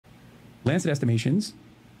Lancet estimations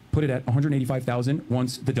put it at 185,000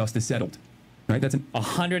 once the dust is settled. Right? That's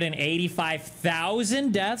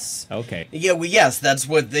 185,000 deaths. Okay. Yeah, well, yes, that's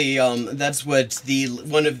what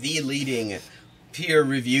one of the leading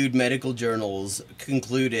peer-reviewed medical journals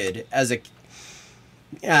concluded as a.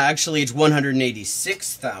 Actually, it's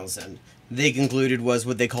 186,000. They concluded was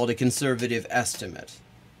what they called a conservative estimate.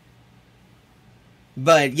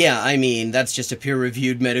 But yeah, I mean, that's just a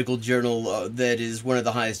peer-reviewed medical journal that is one of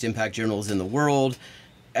the highest impact journals in the world.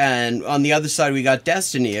 And on the other side, we got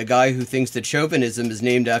Destiny, a guy who thinks that chauvinism is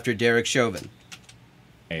named after Derek Chauvin.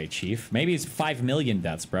 Hey, Chief. Maybe it's 5 million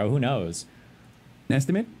deaths, bro. Who knows? an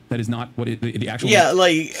estimate. That is not what the actual... Yeah,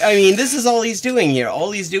 like, I mean, this is all he's doing here.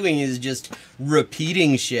 All he's doing is just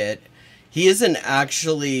repeating shit. He isn't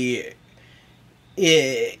actually...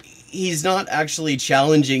 He's not actually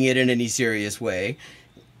challenging it in any serious way,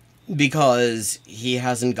 because he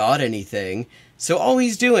hasn't got anything. So all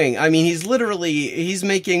he's doing, I mean, he's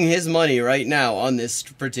making his money right now on this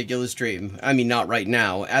particular stream. I mean, not right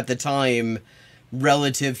now, at the time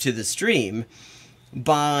relative to the stream,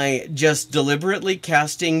 by just deliberately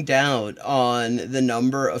casting doubt on the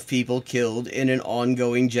number of people killed in an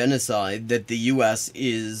ongoing genocide that the U.S.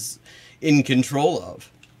 is in control of.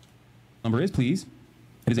 Number is, please.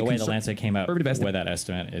 The way the Lancet came out with that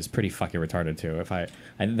estimate is pretty fucking retarded too.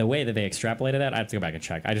 The way that they extrapolated that, I have to go back and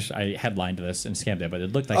check. I headlined this and scanned it, but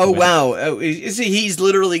it looked like... Oh, wow. Oh, he's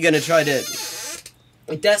literally going to try to...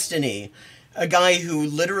 Destiny, a guy who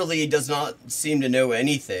literally does not seem to know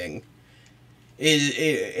anything,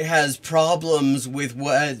 has problems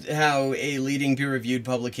with how a leading peer-reviewed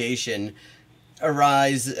publication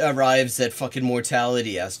arrives at fucking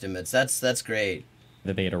mortality estimates. That's great.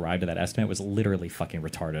 That they had arrived at that estimate was literally fucking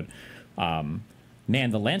retarded. Man,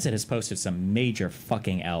 the Lancet has posted some major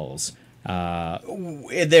fucking L's.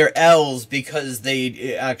 They're L's because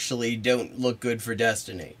they actually don't look good for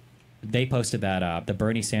Destiny. They posted that the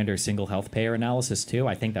Bernie Sanders single health payer analysis too.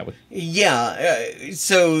 I think that was... Yeah,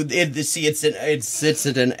 so it sits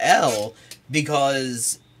at an L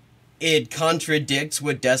because it contradicts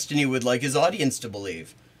what Destiny would like his audience to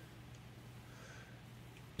believe.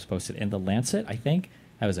 Posted in the Lancet, I think.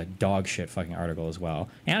 That was a dog shit fucking article as well.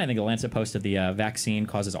 And I think the Lancet posted the vaccine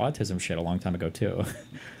causes autism shit a long time ago too.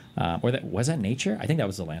 Was that Nature? I think that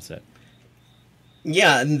was the Lancet.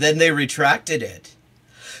 Yeah, and then they retracted it.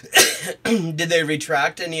 Did they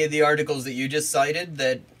retract any of the articles that you just cited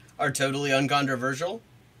that are totally uncontroversial?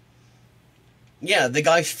 Yeah, the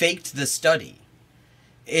guy faked the study.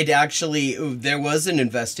 There was an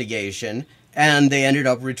investigation, and they ended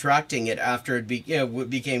up retracting it after it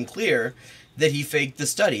became clear that he faked the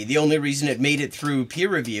study. The only reason it made it through peer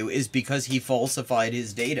review is because he falsified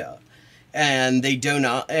his data. And they do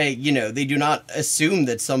not assume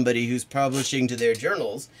that somebody who's publishing to their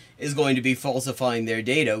journals is going to be falsifying their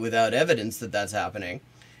data without evidence that that's happening.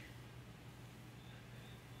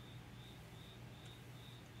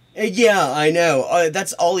 Yeah, I know.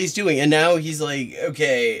 That's all he's doing. And now he's like,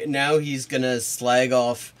 okay, now he's gonna slag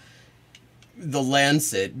off the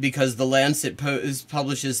Lancet because the Lancet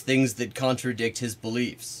publishes things that contradict his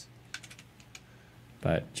beliefs.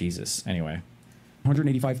 But Jesus, anyway.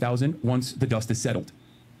 185,000 once the dust is settled.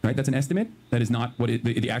 Right? That's an estimate. That is not what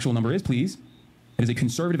the actual number is, please. It is a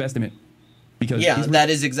conservative estimate. Because yeah,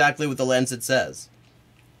 that is exactly what the Lancet says.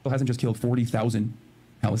 Israel hasn't just killed 40,000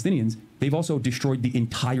 Palestinians. They've also destroyed the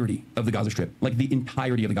entirety of the Gaza Strip. Like the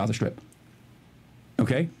entirety of the Gaza Strip.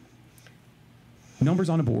 Okay? Numbers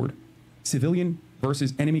on a board. Civilian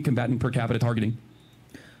versus enemy combatant per capita targeting.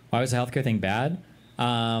 Why was the healthcare thing bad?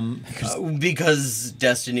 Because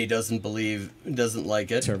Destiny doesn't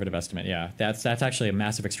like it. Conservative estimate, yeah. That's actually a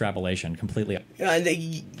massive extrapolation, completely.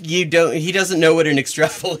 He doesn't know what an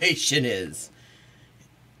extrapolation is.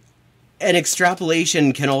 An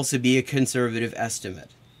extrapolation can also be a conservative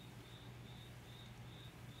estimate.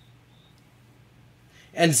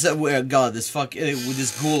 And so, God, this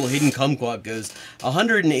cool hidden kumquat goes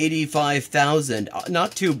 185,000.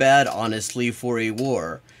 Not too bad, honestly, for a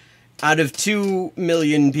war. Out of 2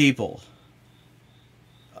 million people.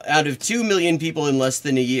 Out of 2 million people in less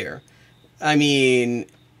than a year. I mean,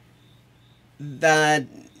 that's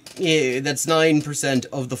 9%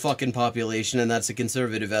 of the fucking population, and that's a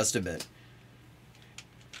conservative estimate.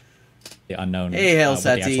 The unknown. Hey, Hail The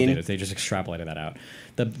actual Satine. data, they just extrapolated that out.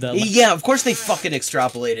 Yeah, of course they fucking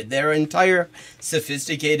extrapolated their entire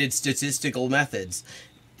sophisticated statistical methods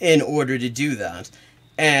in order to do that.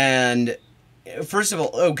 And first of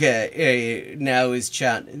all, okay, now his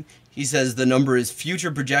chat, he says the number is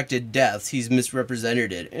future projected deaths. He's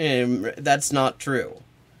misrepresented it. And that's not true.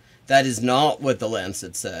 That is not what the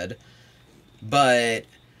Lancet said. But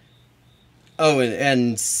Oh,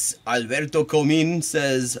 and Alberto Comín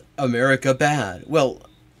says America bad. Well,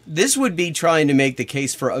 this would be trying to make the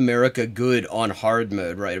case for America good on hard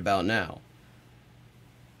mode right about now.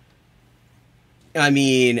 I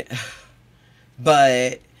mean,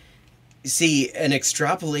 but see, an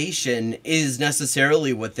extrapolation is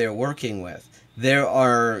necessarily what they're working with. There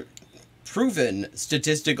are proven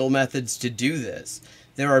statistical methods to do this.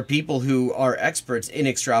 There are people who are experts in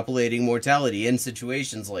extrapolating mortality in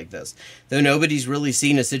situations like this. Though nobody's really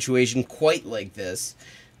seen a situation quite like this,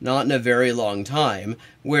 not in a very long time,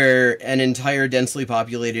 where an entire densely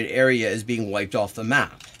populated area is being wiped off the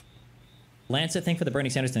map. Lancet thing for the Bernie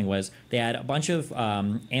Sanders thing was they had a bunch of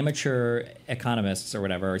amateur economists or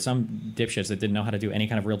whatever, or some dipshits that didn't know how to do any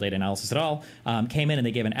kind of real data analysis at all, came in and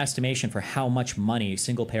they gave an estimation for how much money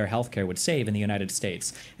single-payer healthcare would save in the United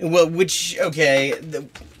States. Well,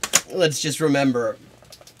 let's just remember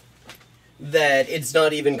that it's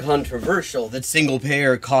not even controversial that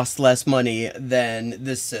single-payer costs less money than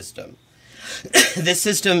this system. This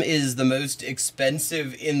system is the most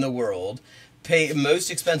expensive in the world,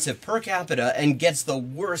 most expensive per capita, and gets the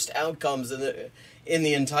worst outcomes in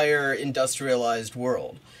the entire industrialized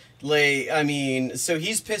world. I mean, so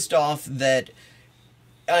he's pissed off that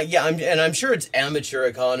I'm sure it's amateur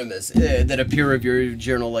economists that a peer-reviewed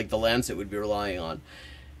journal like The Lancet would be relying on.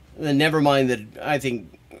 And never mind that I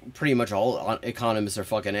think pretty much all economists are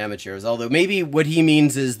fucking amateurs. Although maybe what he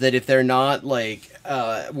means is that if they're not like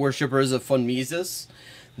worshippers of von Mises,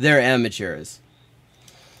 they're amateurs.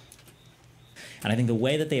 And I think the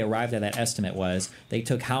way that they arrived at that estimate was they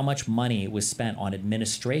took how much money was spent on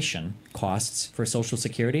administration costs for Social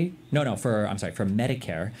Security. For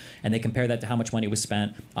Medicare. And they compared that to how much money was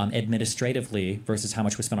spent administratively versus how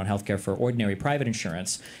much was spent on healthcare for ordinary private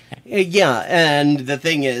insurance. Yeah, and the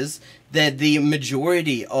thing is that the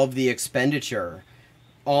majority of the expenditure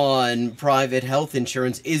on private health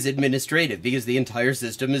insurance is administrative because the entire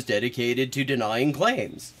system is dedicated to denying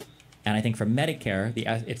claims. And I think for Medicare,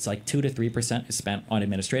 it's like 2 to 3% is spent on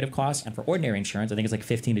administrative costs. And for ordinary insurance, I think it's like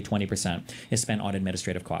 15 to 20% is spent on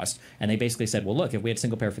administrative costs. And they basically said, well, look, if we had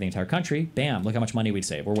single payer for the entire country, bam, look how much money we'd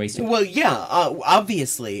save. We're wasting. Well, yeah,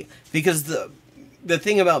 obviously, because the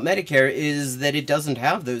thing about Medicare is that it doesn't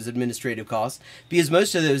have those administrative costs, because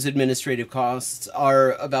most of those administrative costs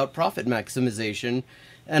are about profit maximization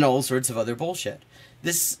and all sorts of other bullshit.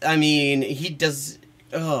 He does...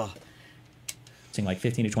 Like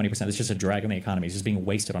 15 to 20%. It's just a drag on the economy. It's just being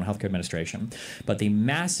wasted on healthcare administration. But the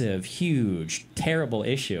massive, huge, terrible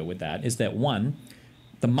issue with that is that, one,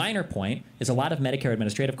 the minor point is a lot of Medicare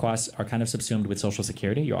administrative costs are kind of subsumed with Social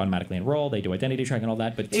Security. You're automatically enrolled. They do identity tracking and all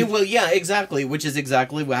that. But well, yeah, exactly, which is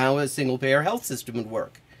exactly how a single-payer health system would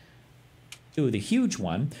work. The huge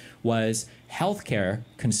one was healthcare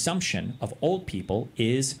consumption of old people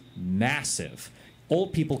is massive.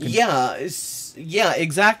 Old people... Yeah,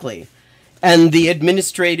 exactly. And the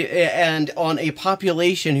and on a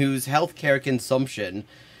population whose healthcare consumption,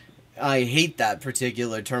 I hate that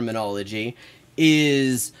particular terminology,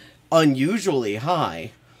 is unusually high.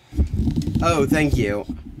 Oh, thank you.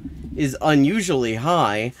 Is unusually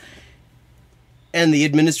high, and the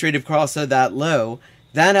administrative costs are that low,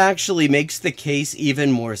 that actually makes the case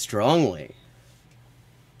even more strongly.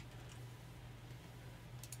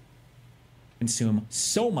 Consume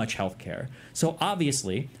so much healthcare. So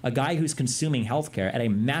obviously, a guy who's consuming healthcare at a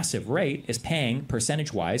massive rate is paying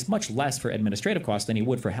percentage-wise much less for administrative costs than he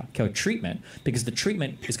would for treatment, because the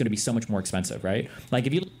treatment is going to be so much more expensive, right? Like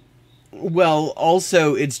if you... Well,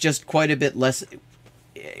 also, it's just quite a bit less...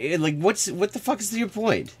 Like, what the fuck is your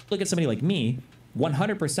point? Look at somebody like me.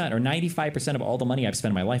 100% or 95% of all the money I've spent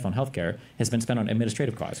in my life on healthcare has been spent on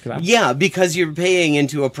administrative costs. Yeah, because you're paying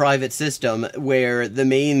into a private system where the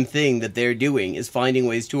main thing that they're doing is finding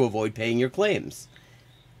ways to avoid paying your claims.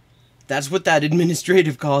 That's what that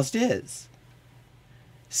administrative cost is.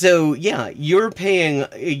 So, yeah,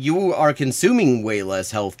 you are consuming way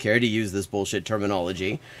less healthcare, to use this bullshit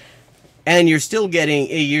terminology, and you're still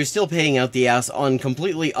paying out the ass on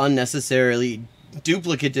completely unnecessarily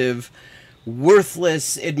duplicative,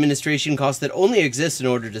 worthless administration costs that only exist in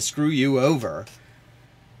order to screw you over,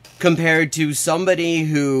 compared to somebody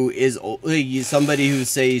who's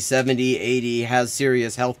say 70, 80, has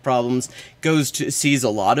serious health problems, sees a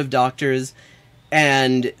lot of doctors,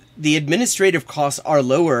 and the administrative costs are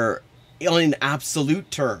lower in absolute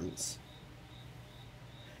terms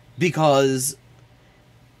because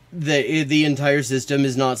the entire system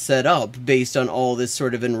is not set up based on all this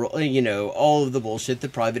sort of all of the bullshit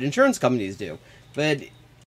that private insurance companies do. But